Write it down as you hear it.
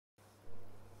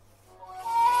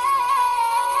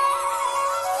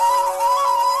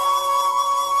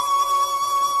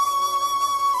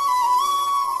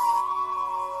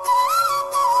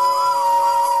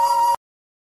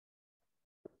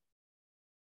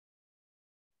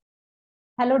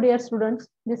Hello dear students,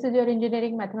 this is your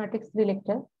engineering mathematics 3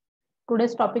 lecture.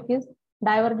 Today's topic is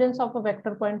divergence of a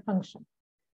vector point function.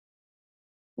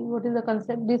 What is the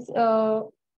concept? This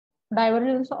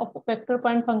divergence of a vector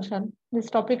point function. This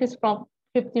topic is from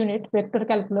 5th unit, vector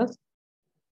calculus.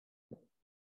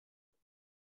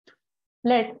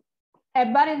 Let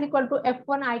f bar is equal to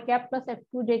f1 I cap plus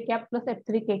f2 j cap plus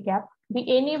f3 k cap be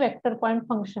any vector point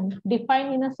function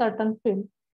defined in a certain field.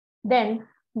 Then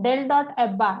del dot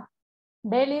f bar.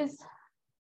 Del is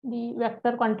the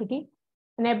vector quantity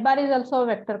and f bar is also a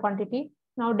vector quantity.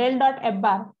 Now del dot f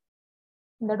bar,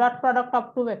 the dot product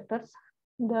of two vectors.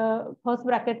 The first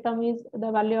bracket term is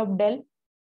the value of del.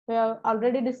 We have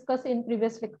already discussed in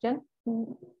previous lecture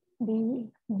the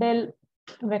del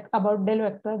about del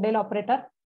vector, del operator.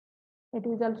 It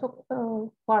is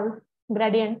also called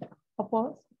gradient of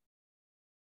a,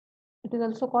 it is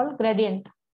also called gradient.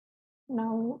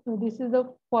 Now this is the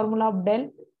formula of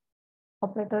del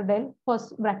operator del,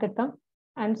 first bracket term,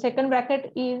 and second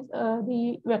bracket is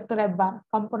the vector f bar,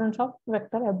 components of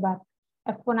vector f bar,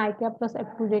 f1 I cap plus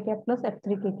f2 j cap plus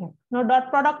f3 k cap. Now dot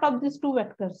product of these two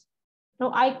vectors.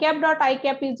 Now I cap dot I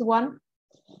cap is 1,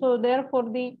 so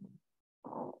therefore the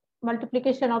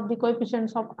multiplication of the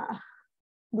coefficients of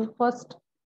the first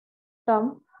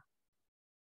term,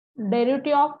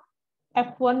 derivative of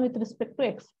f1 with respect to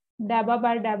x, dabba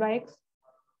by dabba x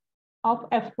of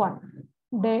f1,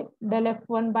 del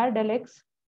f1 by del x.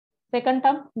 Second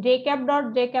term, j cap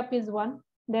dot j cap is 1,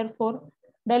 therefore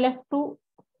del f2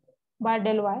 by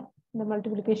del y, the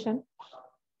multiplication.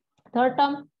 Third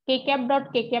term, k cap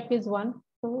dot k cap is 1,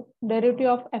 so derivative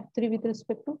of f3 with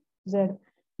respect to z,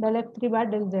 del f3 by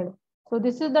del z. So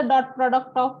this is the dot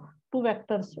product of two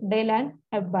vectors, del and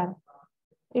f bar.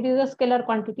 It is a scalar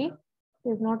quantity, it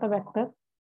is not a vector.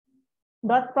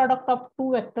 Dot product of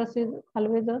two vectors is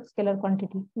always a scalar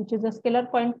quantity, which is a scalar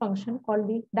point function called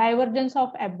the divergence of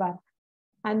f bar.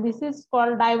 And this is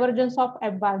called divergence of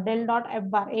f bar, del dot f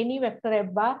bar, any vector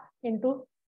f bar into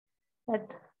that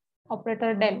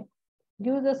operator del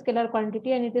gives a scalar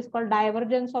quantity, and it is called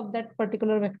divergence of that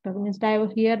particular vector. Means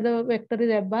here the vector is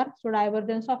f bar, so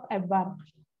divergence of f bar.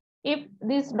 If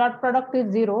this dot product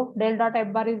is 0, del dot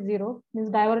f bar is 0, means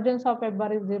divergence of f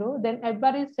bar is 0, then f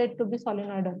bar is said to be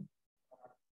solenoidal.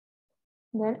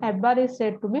 Then f bar is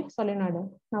said to be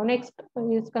solenoidal. Now next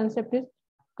is concept is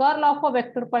curl of a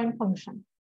vector point function.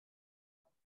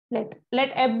 Let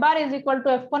f bar is equal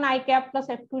to f1 I cap plus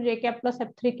f2 j cap plus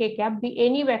f3 k cap be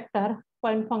any vector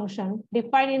point function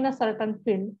defined in a certain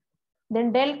field.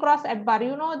 Then del cross f bar,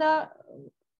 you know the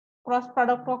cross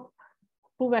product of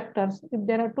two vectors. If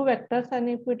there are two vectors and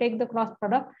if we take the cross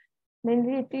product,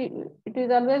 then it is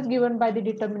always given by the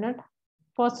determinant.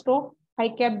 First row, I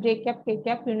cap, j cap, k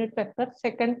cap, unit vector.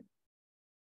 Second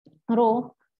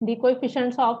row, the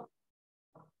coefficients of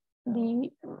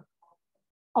the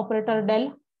operator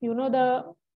del. You know the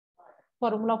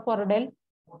formula for del.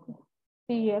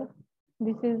 See here,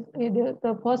 this is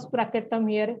the first bracket term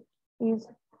here is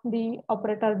the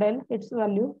operator del, its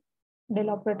value, del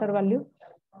operator value.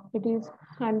 It is,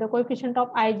 and the coefficient of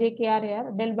I, j, k are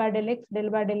here, del by del x, del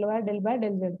by del y, del by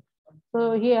del z.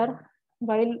 So here,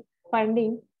 while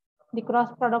finding the cross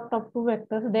product of two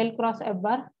vectors, del cross f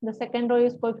bar, the second row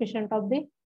is coefficient of the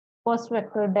first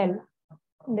vector del.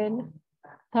 Then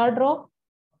third row,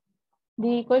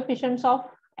 the coefficients of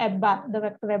f bar, the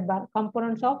vector f bar,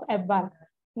 components of f bar.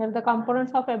 Here the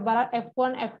components of f bar are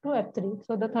f1, f2, f3.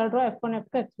 So the third row f1,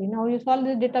 f2, f3. Now you solve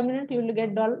this determinant, you will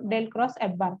get del cross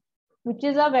f bar, which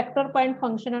is a vector point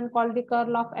function and called the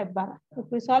curl of f bar. If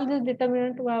we solve this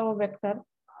determinant, we have a vector.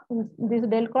 This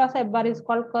del cross f bar is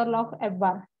called curl of f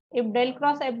bar. If del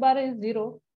cross f bar is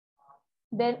 0,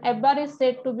 then f bar is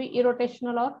said to be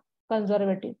irrotational or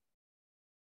conservative.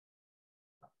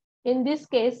 In this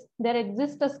case, there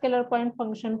exists a scalar point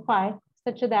function phi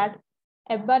such that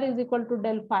f bar is equal to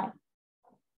del phi,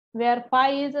 where phi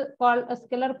is called a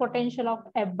scalar potential of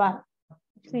f bar.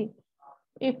 See,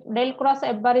 if del cross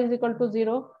f bar is equal to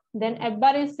 0, then f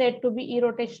bar is said to be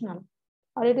irrotational,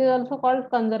 or it is also called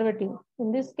conservative.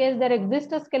 In this case, there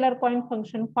exists a scalar point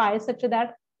function phi such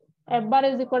that f bar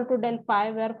is equal to del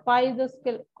phi, where phi is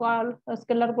called a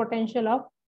scalar potential of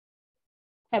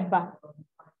f bar.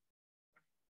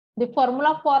 The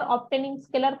formula for obtaining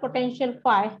scalar potential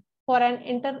phi for an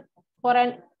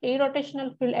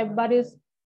irrotational field f bar is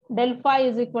del phi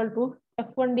is equal to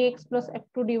f1 dx plus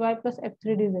f2 dy plus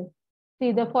f3 dz.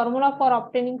 See, the formula for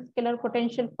obtaining scalar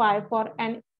potential phi for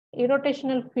an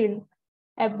irrotational field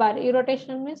f bar.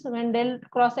 Irrotational means when del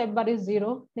cross f bar is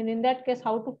 0, then in that case,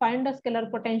 how to find the scalar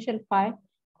potential phi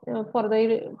for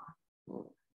the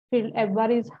field f bar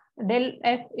is del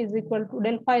f is equal to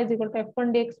del phi is equal to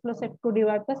f1 dx plus f2 dy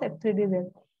plus f3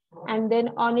 dz. And then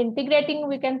on integrating,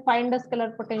 we can find the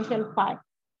scalar potential phi.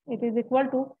 It is equal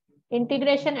to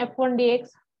integration f1 dx.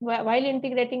 While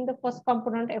integrating the first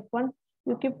component f1,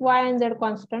 you keep y and z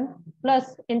constant,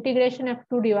 plus integration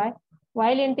f2 dy.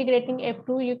 While integrating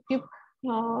f2, you keep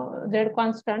z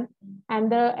constant,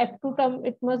 and the f2 term,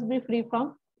 it must be free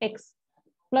from x,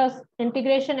 plus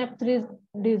integration f3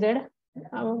 dz.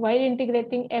 While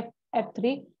integrating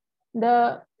f3,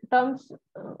 the terms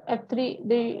f3,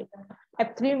 the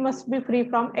f3 must be free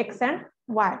from x and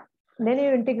y. Then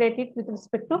you integrate it with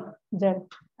respect to z.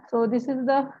 So this is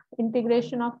the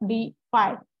integration of d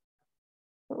phi.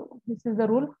 So this is the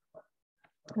rule.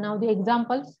 Now the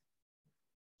examples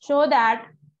show that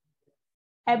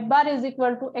f bar is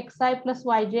equal to xi plus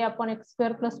yj upon x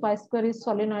square plus y square is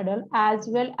solenoidal as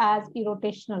well as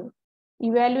irrotational.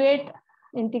 Evaluate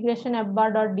integration f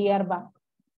bar dot dr bar.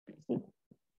 See,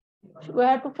 we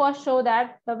have to first show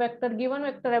that the vector given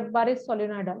vector f bar is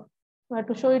solenoidal. We have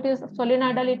to show it is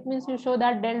solenoidal. It means you show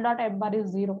that del dot f bar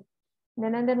is 0.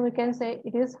 Then we can say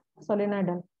it is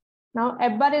solenoidal. Now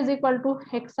f bar is equal to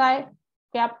xi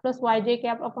cap plus yj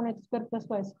cap upon x square plus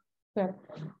y square.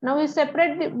 Now we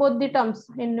separate both the terms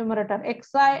in numerator.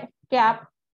 Xi cap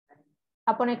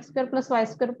upon x square plus y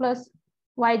square plus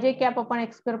yj cap upon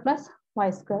x square plus y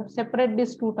square. Separate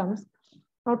these two terms.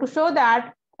 Now to show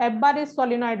that f bar is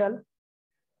solenoidal,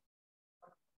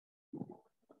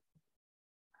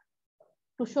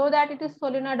 to show that it is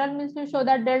solenoidal means you show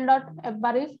that del dot f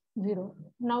bar is 0.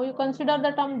 Now you consider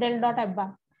the term del dot f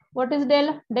bar. What is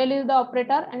del? Del is the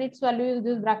operator and its value is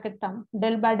this bracket term.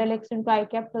 Del by del x into I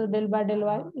cap plus del by del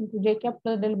y into j cap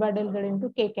plus del by del z into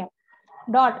k cap.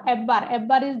 Dot f bar. F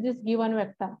bar is this given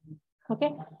vector.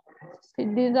 Okay.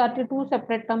 So these are the two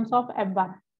separate terms of f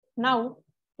bar. Now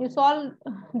you solve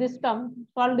this term,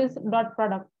 solve this dot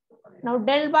product. Now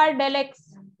del by del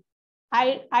x,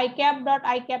 I cap dot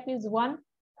I cap is 1.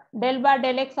 Del by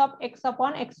del x of x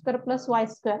upon x square plus y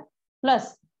square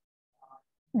plus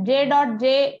j dot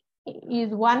j is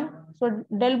 1. So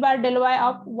del by del y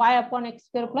of y upon x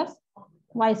square plus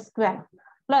y square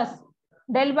plus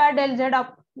del by del z of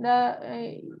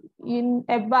the in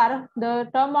f bar, the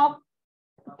term of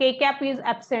k cap is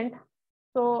absent.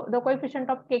 So the coefficient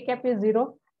of k cap is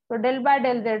 0. So del by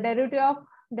del z, derivative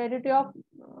of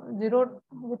 0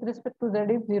 with respect to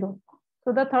z is 0.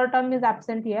 So the third term is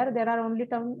absent here. There are only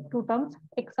two terms,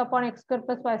 x upon x square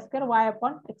plus y square, y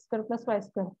upon x square plus y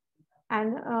square.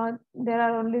 And there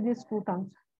are only these two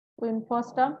terms. So in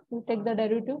first term, we take the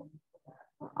derivative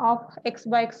of x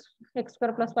by x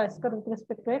square plus y square with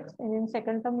respect to x. And in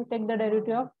second term, we take the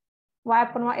derivative of y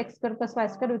upon y x square plus y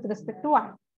square with respect to y.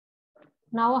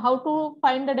 Now how to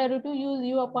find the derivative? Use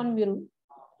u upon v rule.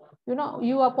 You know,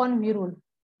 u upon v rule.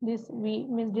 This v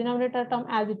means denominator term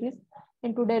as it is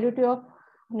into derivative of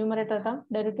numerator term.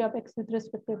 Derivative of x with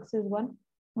respect to x is 1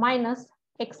 minus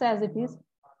x as it is,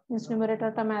 means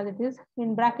numerator term as it is,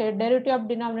 in bracket derivative of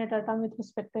denominator term with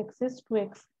respect to x is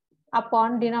 2x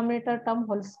upon denominator term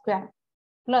whole square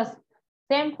plus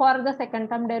same for the second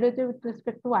term, derivative with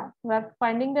respect to y. We are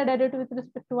finding the derivative with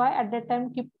respect to y. At that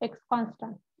time, keep x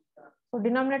constant. So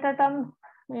denominator term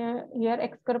here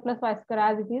x square plus y square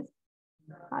as it is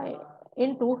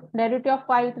into derivative of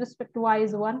y with respect to y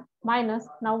is 1 minus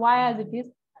now y as it is,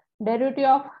 derivative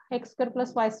of x square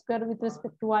plus y square with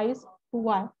respect to y is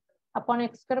 2y upon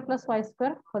x square plus y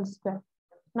square whole square.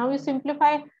 Now we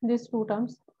simplify these two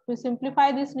terms. We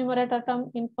simplify this numerator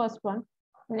term in first one.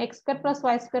 And x square plus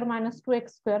y square minus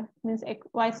 2x square means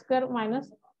y square minus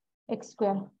x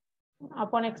square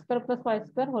upon x square plus y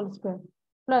square whole square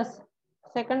plus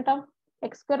second term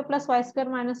x square plus y square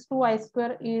minus 2y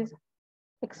square is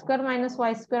x square minus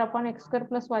y square upon x square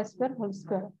plus y square whole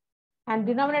square. And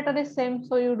denominator is same,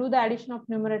 so you do the addition of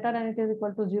numerator and it is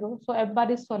equal to 0. So f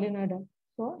bar is solenoidal.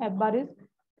 So f bar is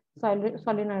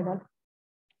solenoidal.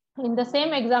 In the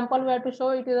same example, we have to show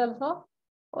it is also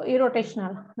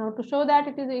irrotational. Now to show that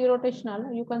it is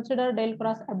irrotational, you consider del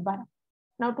cross f bar.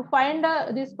 Now to find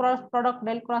this cross product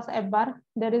del cross f bar,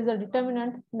 there is a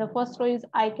determinant. The first row is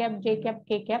I cap, j cap,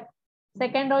 k cap.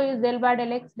 Second row is del by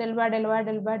del x, del by del y,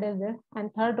 del by del z.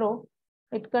 And third row,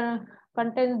 it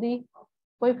contains the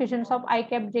coefficients of I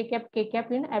cap, j cap, k cap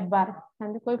in f bar.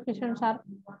 And the coefficients are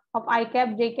of I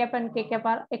cap, j cap, and k cap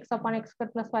are x upon x square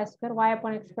plus y square, y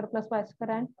upon x square plus y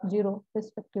square, and 0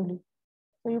 respectively.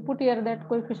 So you put here that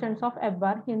coefficients of f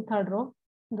bar in third row.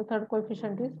 The third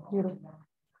coefficient is 0.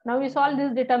 Now we solve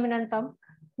this determinant term.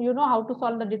 You know how to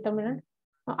solve the determinant.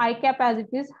 Now, I cap as it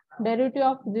is, derivative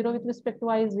of 0 with respect to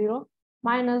y is 0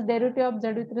 minus derivative of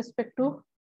z with respect to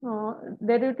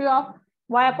derivative of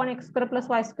y upon x square plus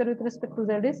y square with respect to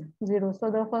z is 0. So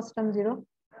the first term 0.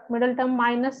 Middle term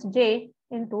minus j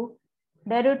into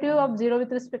derivative of 0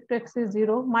 with respect to x is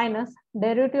 0 minus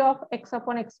derivative of x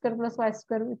upon x square plus y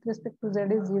square with respect to z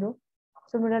is 0.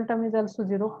 So middle term is also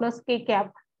 0 plus k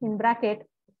cap in bracket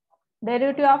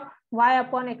derivative of y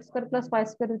upon x square plus y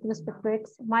square with respect to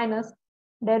x minus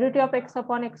derivative of x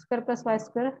upon x square plus y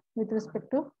square with respect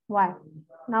to y.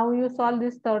 Now you solve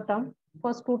this third term.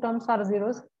 First two terms are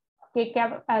zeros. K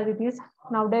cap as it is.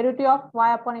 Now derivative of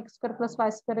y upon x square plus y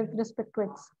square with respect to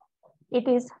x. It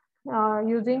is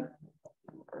using,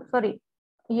 sorry,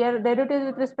 here derivative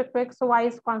with respect to x, so y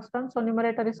is constant, so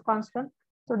numerator is constant.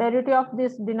 So derivative of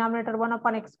this denominator 1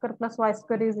 upon x square plus y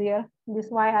square is here. This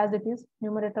y as it is,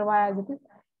 numerator y as it is,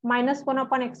 minus 1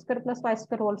 upon x square plus y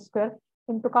square whole square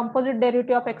into composite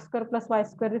derivative of x square plus y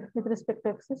square with respect to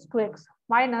x is 2x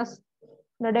minus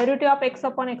the derivative of x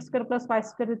upon x square plus y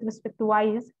square with respect to y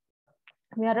is,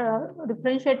 we are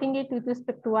differentiating it with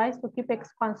respect to y, so keep x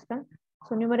constant.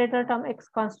 So numerator term x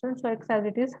constant, so x as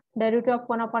it is, derivative of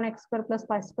 1 upon x square plus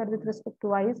y square with respect to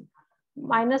y is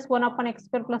minus 1 upon x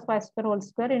square plus y square whole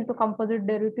square into composite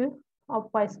derivative of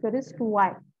y square is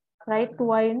 2y, right?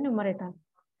 2y in numerator.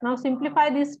 Now simplify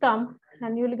this term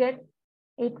and you will get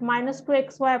it minus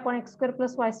 2xy upon x square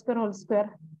plus y square whole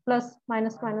square plus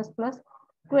minus minus plus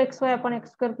 2xy upon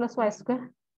x square plus y square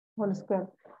whole square.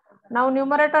 Now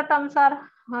numerator terms are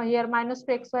here minus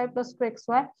 2xy plus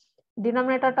 2xy.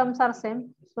 Denominator terms are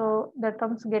same, so the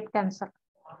terms get cancelled.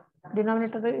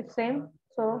 Denominator is same,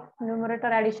 so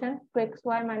numerator addition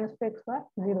 2xy minus 2xy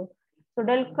 0. So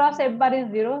del cross f bar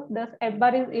is 0, thus f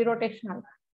bar is irrotational.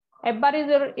 F bar is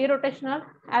irrotational.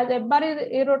 As f bar is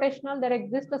irrotational, there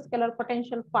exists a scalar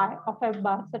potential phi of f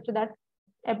bar such that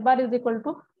f bar is equal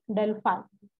to del phi,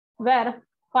 where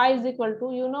phi is equal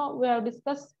to, you know, we have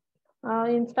discussed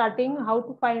in starting how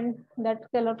to find that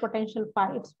scalar potential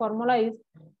phi. Its formula is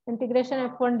integration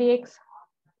f1 dx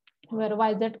where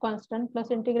yz constant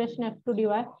plus integration f2 dy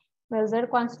where z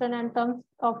constant and terms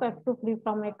of f2 free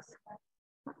from x.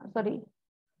 Sorry,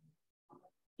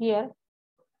 here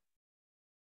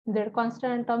z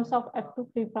constant in terms of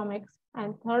f2 free from x,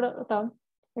 and third term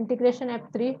integration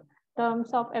f3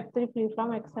 terms of f3 free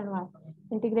from x and y.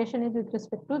 Integration is with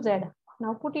respect to z.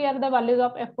 Now put here the values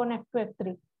of f1, f2,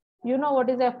 f3. You know what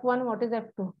is f1, what is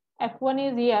f2.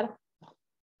 F1 is here.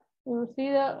 You see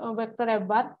the vector f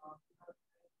bar.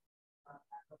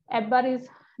 F bar is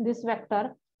this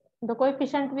vector. The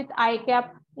coefficient with I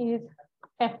cap is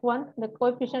f1. The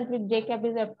coefficient with j cap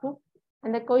is f2.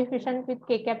 And the coefficient with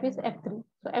k cap is f3.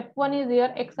 So f1 is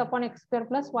here x upon x square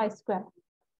plus y square.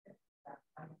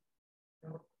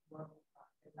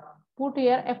 Put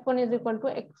here f1 is equal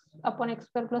to x upon x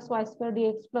square plus y square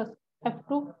dx plus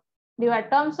f2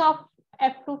 divide terms of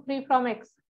f2 free from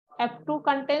x. F2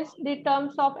 contains the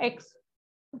terms of x.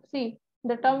 See,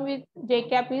 the term with j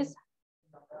cap is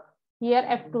here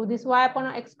f2. This y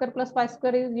upon x square plus y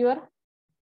square is your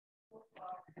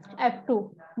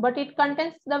f2, but it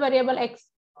contains the variable x.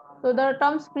 So the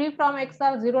terms free from x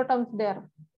are 0 terms there.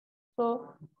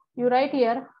 So you write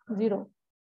here 0.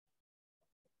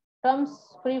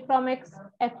 Terms free from x,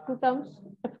 f2 terms,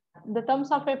 the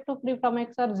terms of f2 free from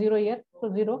x are 0 here,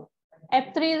 so 0.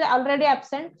 f3 is already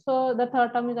absent, so the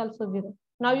third term is also 0.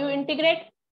 Now you integrate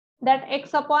that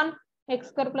x upon x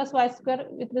square plus y square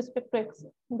with respect to x,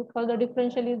 because the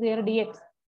differential is here dx.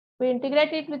 We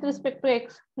integrate it with respect to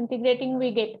x. Integrating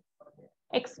we get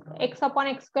x upon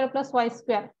x square plus y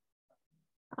square.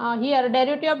 Here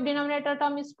derivative of denominator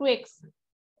term is 2x.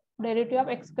 Derivative of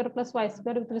x square plus y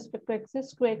square with respect to x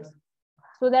is 2x.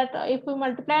 So that if we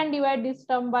multiply and divide this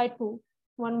term by 2,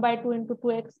 1 by 2 into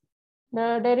 2x,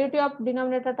 the derivative of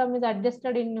denominator term is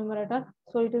adjusted in numerator.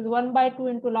 So it is 1 by 2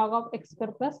 into log of x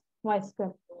square plus y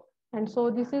square. And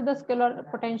so this is the scalar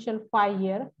potential phi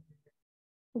here,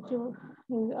 which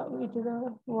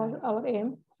was our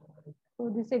aim. So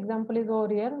this example is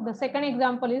over here. The second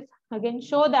example is again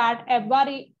show that f bar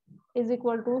is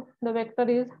equal to the vector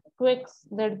is 2x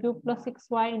z cube plus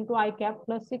 6y into I cap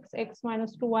plus 6x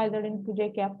minus 2yz into j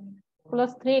cap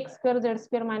plus 3x square z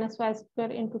square minus y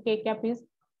square into k cap is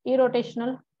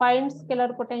irrotational. Find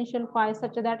scalar potential phi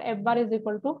such that f bar is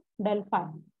equal to del phi.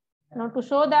 Now to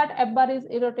show that f bar is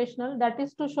irrotational, that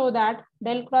is to show that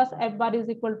del cross f bar is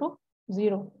equal to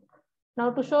 0. Now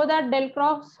to show that del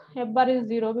cross f bar is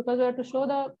 0, because we have to show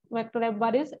the vector f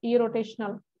bar is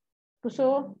irrotational. To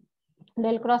show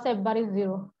del cross f bar is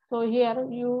 0. So here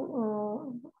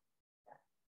you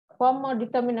form a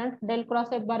determinant. Del cross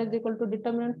f bar is equal to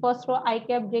determinant first row I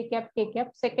cap, j cap, k cap.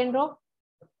 Second row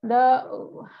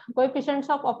the coefficients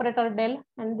of operator del,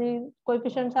 and the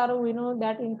coefficients are, we know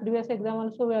that in previous exam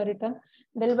also we have written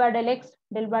del by del x,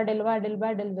 del by del y, del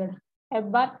by del z. F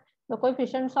bar, the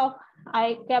coefficients of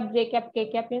I cap, j cap,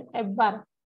 k cap in F bar.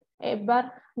 F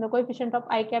bar, the coefficient of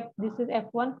I cap, this is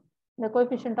F1, the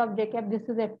coefficient of j cap, this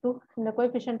is F2, and the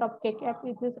coefficient of k cap,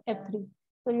 it is F3.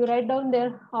 So you write down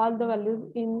there all the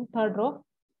values in third row.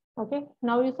 Okay,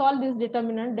 now you solve this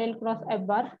determinant del cross F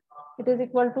bar. It is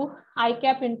equal to I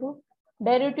cap into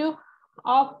derivative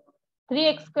of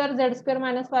 3x square z square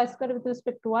minus y square with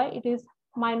respect to y. It is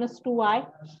minus 2y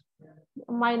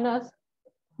minus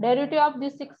derivative of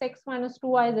this 6x minus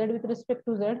 2yz with respect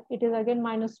to z. It is again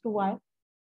minus 2y.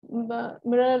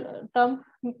 Middle term,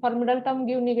 for middle term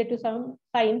give negative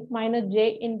sign minus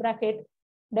j in bracket.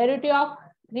 Derivative of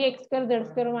 3x square z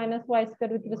square minus y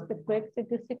square with respect to x. It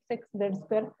is 6x z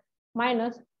square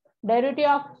minus derivative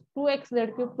of 2x z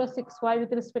cube plus 6y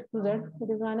with respect to z. It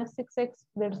is minus 6x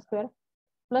z square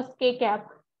plus k cap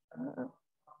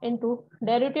into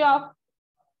derivative of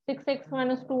 6x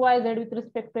minus 2yz with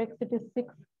respect to x. It is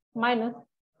 6 minus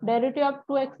derivative of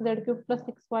 2x z cube plus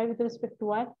 6y with respect to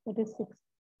y. It is 6.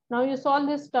 Now you solve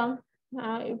this term.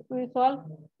 If we solve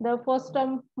the first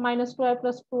term, minus 2y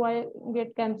plus 2y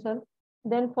get cancelled.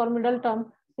 Then for middle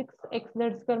term,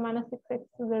 6x square minus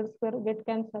 6x square get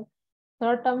cancelled.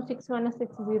 Third term, 6 minus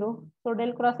 6, 0. So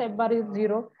del cross F bar is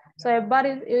 0. So F bar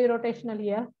is irrotational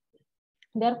here.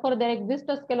 Therefore, there exists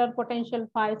a scalar potential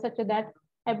phi such that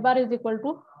F bar is equal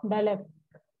to del F.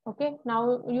 Okay,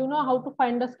 now you know how to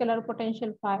find the scalar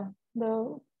potential phi.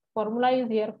 The formula is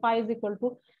here, phi is equal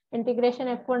to integration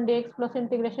f1 dx plus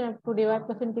integration f2 dy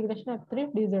plus integration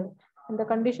f3 dz. And the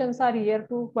conditions are here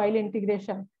to while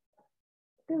integration.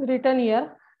 It is written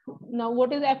here. Now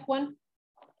what is f1?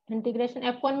 Integration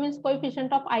f1 means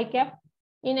coefficient of I cap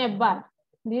in F bar.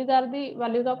 These are the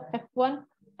values of f1,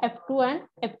 f2 and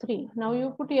f3. Now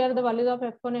you put here the values of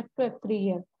f1, f2, f3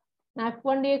 here. Now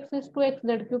f1 dx is 2x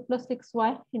z cube plus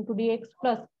 6y into dx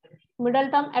plus middle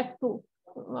term f2.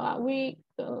 We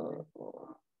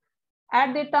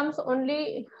add the terms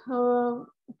only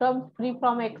terms free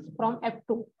from x from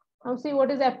f2. Now see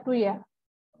what is f2 here.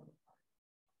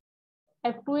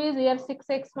 f2 is here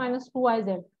 6x minus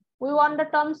 2yz. We want the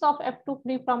terms of f2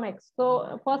 free from x.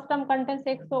 So first term contains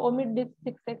x, so omit this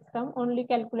 6x term, only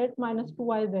calculate minus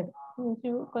 2yz. Means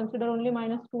you consider only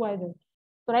minus 2yz.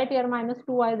 So right here minus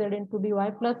 2yz into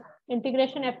dy plus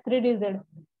integration f3 dz.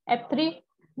 f3,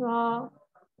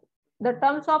 the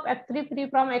terms of f3 free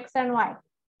from x and y.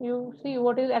 You see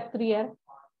what is f3 here.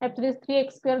 f3 is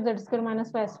 3x square z square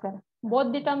minus y square.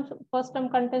 Both the terms, first term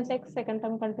contains x, second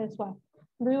term contains y.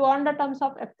 Do you want the terms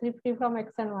of f3 free from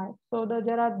x and y? So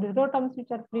there are 0 terms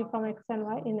which are free from x and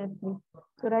y in f3.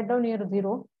 So write down here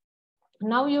 0.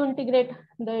 Now you integrate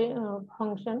the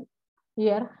function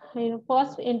here. In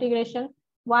first integration,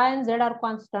 y and z are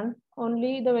constant.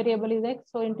 Only the variable is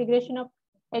x. So integration of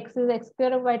x is x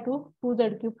square by 2,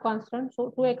 2z cube constant.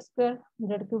 So 2x square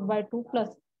z cube by 2 plus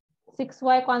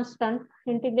 6y constant.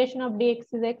 Integration of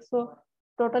dx is x. So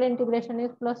total integration is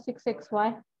plus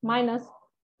 6xy minus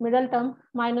middle term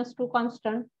minus 2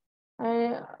 constant.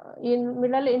 In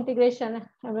middle integration,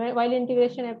 while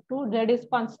integration f2, z is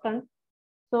constant.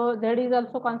 So z is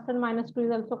also constant, minus 2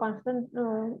 is also constant.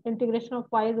 Integration of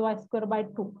y is y square by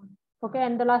 2. Okay,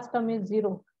 and the last term is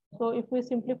 0. So if we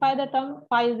simplify the term,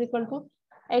 phi is equal to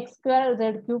x square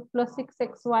z cube plus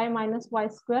 6xy minus y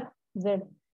square z.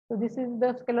 So this is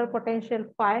the scalar potential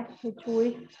phi which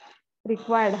we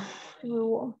required.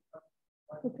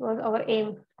 It was our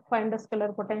aim to find the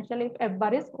scalar potential if F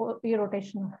bar is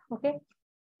irrotational. Okay,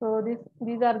 so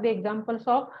these are the examples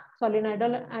of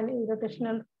solenoidal and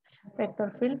irrotational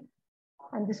vector field,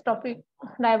 and this topic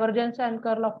divergence and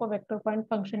curl of a vector point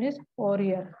function is over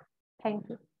here. Thank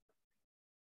you.